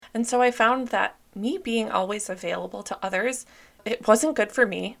And so I found that me being always available to others, it wasn't good for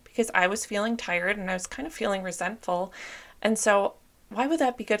me because I was feeling tired and I was kind of feeling resentful. And so why would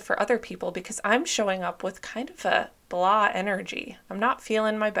that be good for other people? Because I'm showing up with kind of a blah energy. I'm not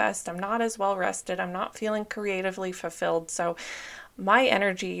feeling my best. I'm not as well rested. I'm not feeling creatively fulfilled. So my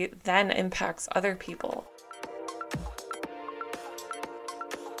energy then impacts other people.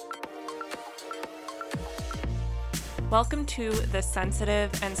 Welcome to the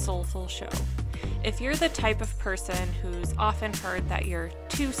Sensitive and Soulful Show. If you're the type of person who's often heard that you're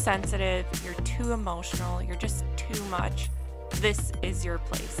too sensitive, you're too emotional, you're just too much, this is your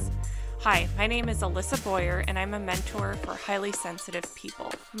place. Hi, my name is Alyssa Boyer, and I'm a mentor for highly sensitive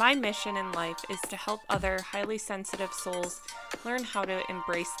people. My mission in life is to help other highly sensitive souls learn how to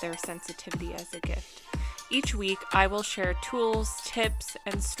embrace their sensitivity as a gift. Each week, I will share tools, tips,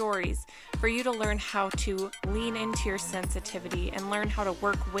 and stories for you to learn how to lean into your sensitivity and learn how to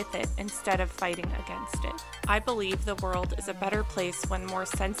work with it instead of fighting against it. I believe the world is a better place when more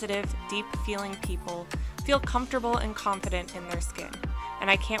sensitive, deep-feeling people feel comfortable and confident in their skin,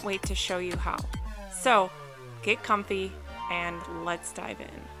 and I can't wait to show you how. So, get comfy and let's dive in.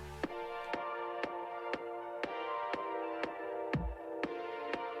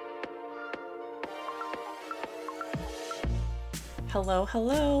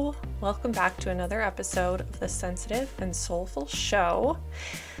 Hello. Welcome back to another episode of the Sensitive and Soulful Show.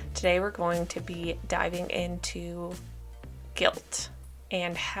 Today we're going to be diving into guilt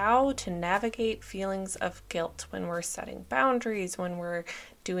and how to navigate feelings of guilt when we're setting boundaries, when we're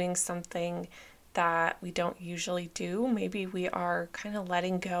doing something that we don't usually do. Maybe we are kind of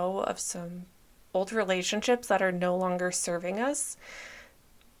letting go of some old relationships that are no longer serving us.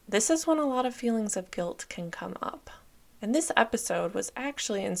 This is when a lot of feelings of guilt can come up. And this episode was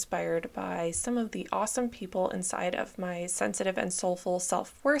actually inspired by some of the awesome people inside of my Sensitive and Soulful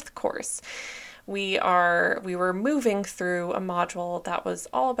Self-Worth course. We were moving through a module that was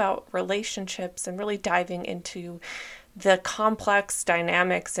all about relationships and really diving into the complex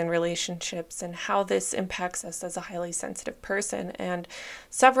dynamics in relationships and how this impacts us as a highly sensitive person. And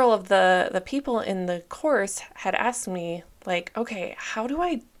several of the people in the course had asked me, like, okay, how do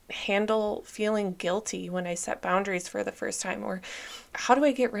I handle feeling guilty when I set boundaries for the first time? Or how do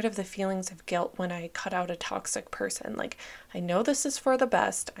I get rid of the feelings of guilt when I cut out a toxic person? Like, I know this is for the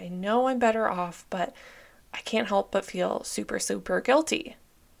best. I know I'm better off, but I can't help but feel super, super guilty.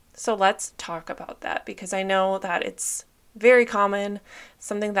 So let's talk about that, because I know that it's very common,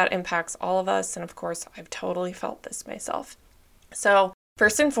 something that impacts all of us. And of course, I've totally felt this myself. So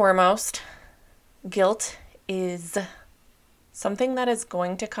first and foremost, guilt is something that is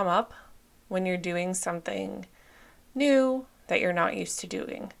going to come up when you're doing something new that you're not used to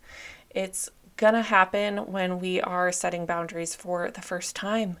doing. It's gonna happen when we are setting boundaries for the first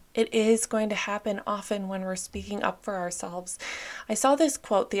time. It is going to happen often when we're speaking up for ourselves. I saw this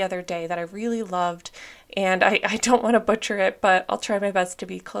quote the other day that I really loved, and I don't want to butcher it, but I'll try my best to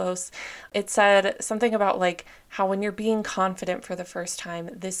be close. It said something about like how when you're being confident for the first time,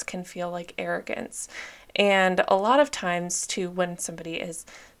 this can feel like arrogance. And a lot of times too, when somebody is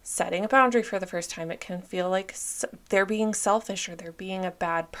setting a boundary for the first time, it can feel like they're being selfish or they're being a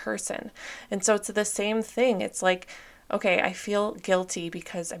bad person. And so it's the same thing. It's like, okay, I feel guilty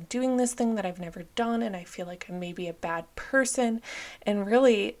because I'm doing this thing that I've never done, and I feel like I'm maybe a bad person. And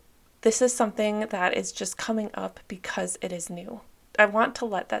really, this is something that is just coming up because it is new. I want to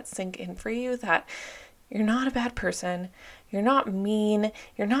let that sink in for you, that you're not a bad person. You're not mean.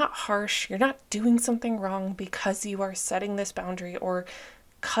 You're not harsh. You're not doing something wrong because you are setting this boundary or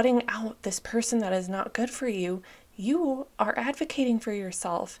cutting out this person that is not good for you. You are advocating for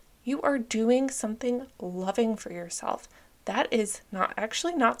yourself. You are doing something loving for yourself. That is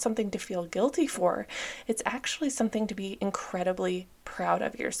not something to feel guilty for. It's actually something to be incredibly proud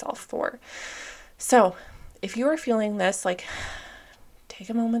of yourself for. So if you are feeling this, like, take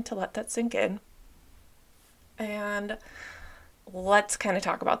a moment to let that sink in. And let's kind of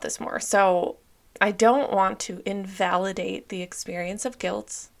talk about this more. So I don't want to invalidate the experience of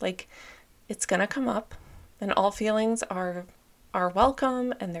guilt. Like, it's going to come up, and all feelings are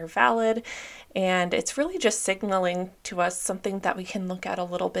welcome and they're valid. And it's really just signaling to us something that we can look at a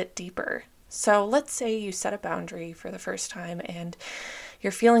little bit deeper. So let's say you set a boundary for the first time and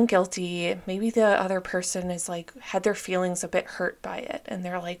you're feeling guilty. Maybe the other person is like, had their feelings a bit hurt by it. And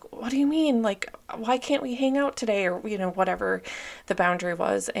they're like, what do you mean? Like, why can't we hang out today? Or, whatever the boundary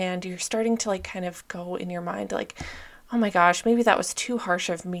was. And you're starting to like kind of go in your mind, like, oh my gosh, maybe that was too harsh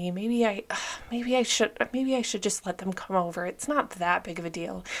of me. Maybe I should just let them come over. It's not that big of a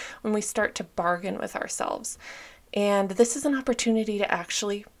deal when we start to bargain with ourselves. And this is an opportunity to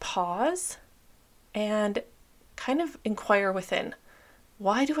actually pause and kind of inquire within.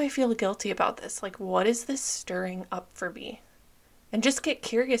 Why do I feel guilty about this? Like, what is this stirring up for me? And just get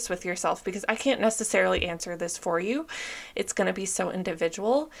curious with yourself, because I can't necessarily answer this for you. It's going to be so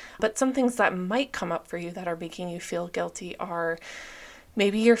individual. But some things that might come up for you that are making you feel guilty are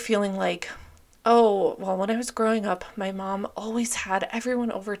maybe you're feeling like, oh, well, when I was growing up, my mom always had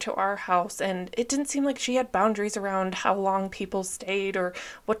everyone over to our house, and it didn't seem like she had boundaries around how long people stayed or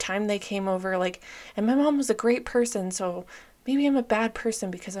what time they came over. Like, and my mom was a great person, so maybe I'm a bad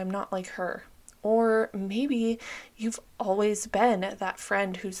person because I'm not like her. Or maybe you've always been that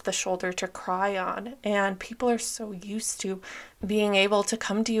friend who's the shoulder to cry on, and people are so used to being able to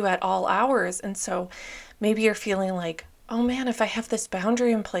come to you at all hours. And so maybe you're feeling like, oh man, if I have this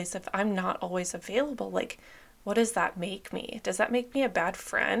boundary in place, if I'm not always available, like, what does that make me? Does that make me a bad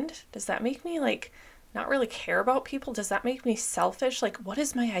friend? Does that make me like not really care about people? Does that make me selfish? Like, what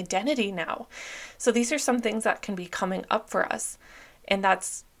is my identity now? So these are some things that can be coming up for us, and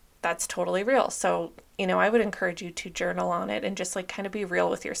that's totally real. So, I would encourage you to journal on it and just like kind of be real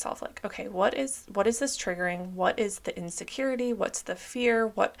with yourself. Like, okay, what is this triggering? What is the insecurity? What's the fear?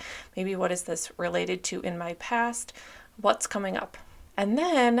 What is this related to in my past? What's coming up? And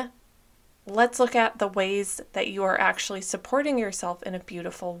then let's look at the ways that you are actually supporting yourself in a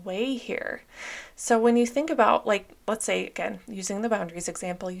beautiful way here. So when you think about, like, let's say, again, using the boundaries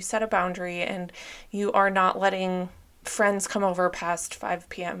example, you set a boundary and you are not letting friends come over past 5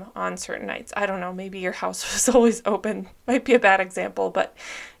 p.m. on certain nights. I don't know, maybe your house was always open. Might be a bad example, but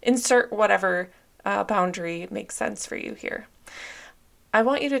insert whatever boundary makes sense for you here. I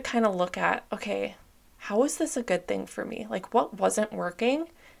want you to kind of look at, okay, how is this a good thing for me? Like, what wasn't working?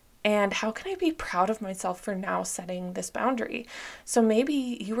 And how can I be proud of myself for now setting this boundary? So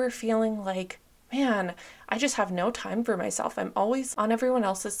maybe you were feeling like, man, I just have no time for myself. I'm always on everyone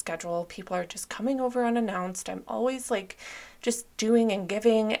else's schedule. People are just coming over unannounced. I'm always like just doing and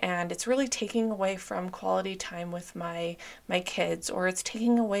giving, and it's really taking away from quality time with my kids, or it's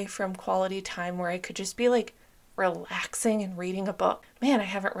taking away from quality time where I could just be like relaxing and reading a book. Man, I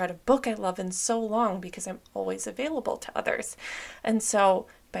haven't read a book I love in so long because I'm always available to others. And so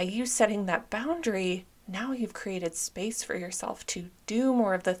by you setting that boundary, now you've created space for yourself to do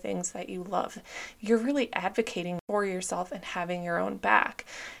more of the things that you love. You're really advocating for yourself and having your own back.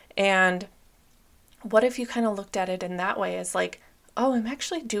 And what if you kind of looked at it in that way as like, oh, I'm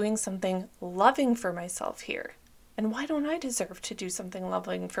actually doing something loving for myself here. And why don't I deserve to do something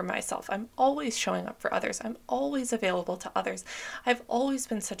loving for myself? I'm always showing up for others. I'm always available to others. I've always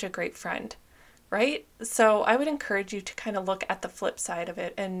been such a great friend. Right? So I would encourage you to kind of look at the flip side of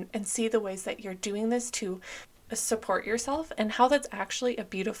it and see the ways that you're doing this to support yourself and how that's actually a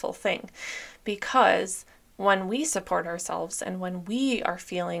beautiful thing. Because when we support ourselves and when we are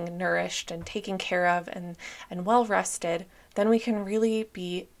feeling nourished and taken care of and well rested, then we can really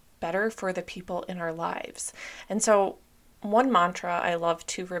be better for the people in our lives. And so one mantra I love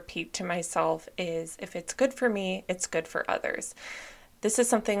to repeat to myself is, if it's good for me, it's good for others. This is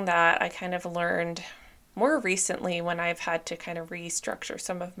something that I kind of learned more recently when I've had to kind of restructure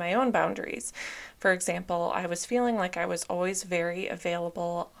some of my own boundaries. For example, I was feeling like I was always very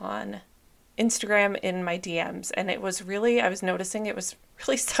available on Instagram in my DMs, and I was noticing it was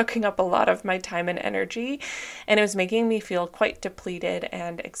really sucking up a lot of my time and energy, and it was making me feel quite depleted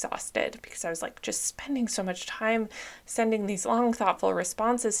and exhausted because I was like just spending so much time sending these long, thoughtful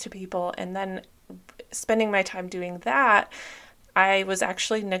responses to people, and then spending my time doing that, I was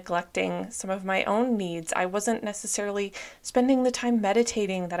actually neglecting some of my own needs. I wasn't necessarily spending the time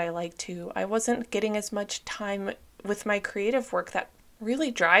meditating that I like to. I wasn't getting as much time with my creative work that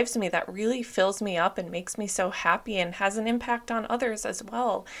really drives me, that really fills me up and makes me so happy and has an impact on others as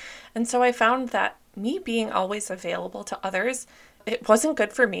well. And so I found that me being always available to others, it wasn't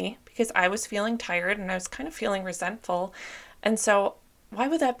good for me because I was feeling tired and I was kind of feeling resentful. And so why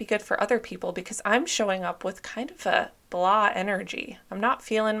would that be good for other people? Because I'm showing up with kind of a blah energy. I'm not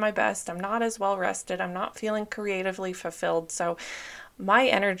feeling my best. I'm not as well rested. I'm not feeling creatively fulfilled. So my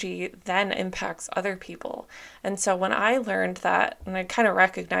energy then impacts other people. And so when I learned that, and I kind of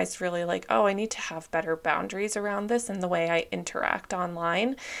recognized really like, oh, I need to have better boundaries around this and the way I interact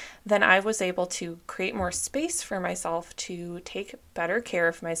online, then I was able to create more space for myself to take better care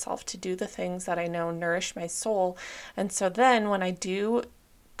of myself, to do the things that I know nourish my soul. And so then when I do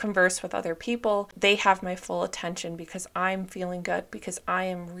converse with other people, they have my full attention because I'm feeling good, because I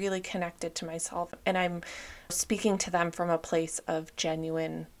am really connected to myself and I'm speaking to them from a place of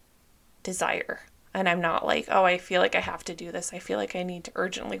genuine desire. And I'm not like, oh, I feel like I have to do this. I feel like I need to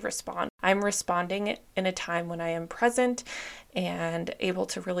urgently respond. I'm responding in a time when I am present and able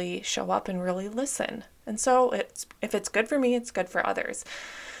to really show up and really listen. And so if it's good for me, it's good for others.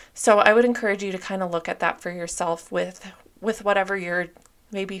 So I would encourage you to kind of look at that for yourself with whatever you're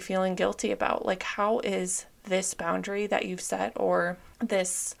maybe feeling guilty about. Like, how is this boundary that you've set or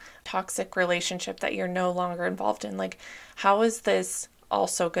this toxic relationship that you're no longer involved in, like, how is this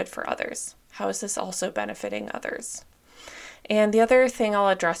also good for others? How is this also benefiting others? And the other thing I'll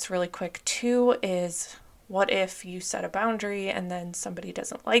address really quick too is, what if you set a boundary and then somebody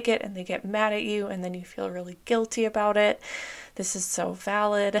doesn't like it and they get mad at you and then you feel really guilty about it? This is so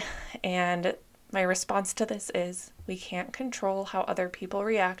valid. And my response to this is, we can't control how other people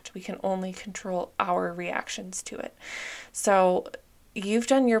react. We can only control our reactions to it. So you've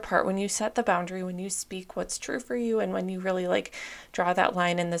done your part when you set the boundary, when you speak what's true for you, and when you really draw that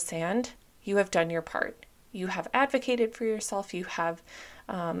line in the sand. You have done your part. You have advocated for yourself. You have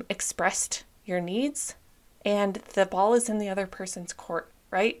expressed your needs, and the ball is in the other person's court,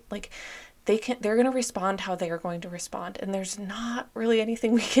 right? They're going to respond how they are going to respond. And there's not really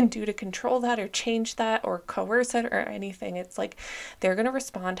anything we can do to control that or change that or coerce it or anything. It's they're going to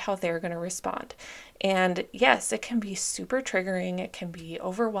respond how they're going to respond. And yes, it can be super triggering. It can be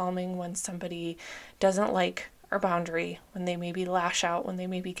overwhelming when somebody doesn't like our boundary, when they maybe lash out, when they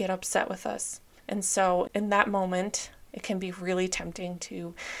maybe get upset with us. And so in that moment, it can be really tempting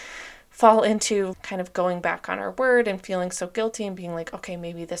to fall into kind of going back on our word and feeling so guilty and being like, okay,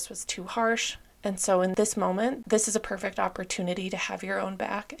 maybe this was too harsh. And so in this moment, this is a perfect opportunity to have your own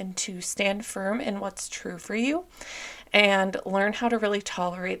back and to stand firm in what's true for you and learn how to really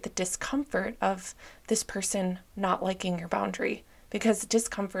tolerate the discomfort of this person not liking your boundary, because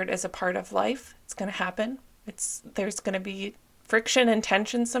discomfort is a part of life. It's going to happen. There's going to be friction and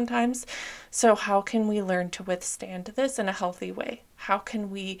tension sometimes. So how can we learn to withstand this in a healthy way? How can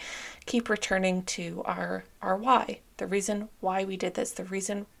we keep returning to our why, the reason why we did this, the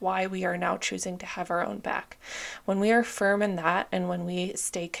reason why we are now choosing to have our own back? When we are firm in that, and when we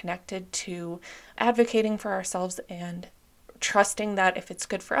stay connected to advocating for ourselves and trusting that if it's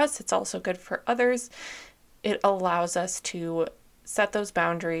good for us, it's also good for others, it allows us to set those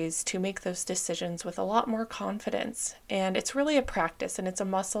boundaries, to make those decisions with a lot more confidence. And it's really a practice, and it's a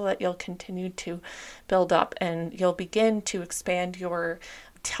muscle that you'll continue to build up, and you'll begin to expand your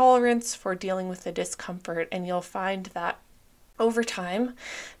tolerance for dealing with the discomfort. And you'll find that over time,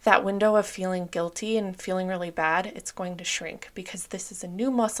 that window of feeling guilty and feeling really bad, it's going to shrink, because this is a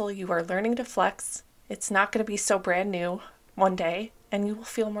new muscle you are learning to flex. It's not going to be so brand new one day, and you will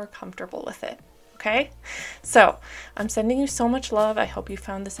feel more comfortable with it. Okay, so I'm sending you so much love. I hope you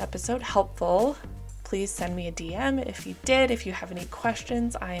found this episode helpful. Please send me a DM if you did. If you have any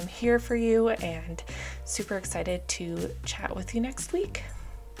questions, I am here for you, and super excited to chat with you next week.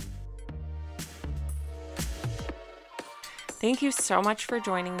 Thank you so much for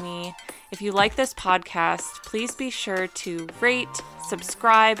joining me. If you like this podcast, please be sure to rate,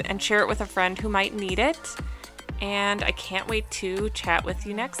 subscribe, and share it with a friend who might need it. And I can't wait to chat with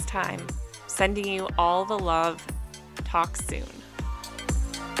you next time. Sending you all the love. Talk soon.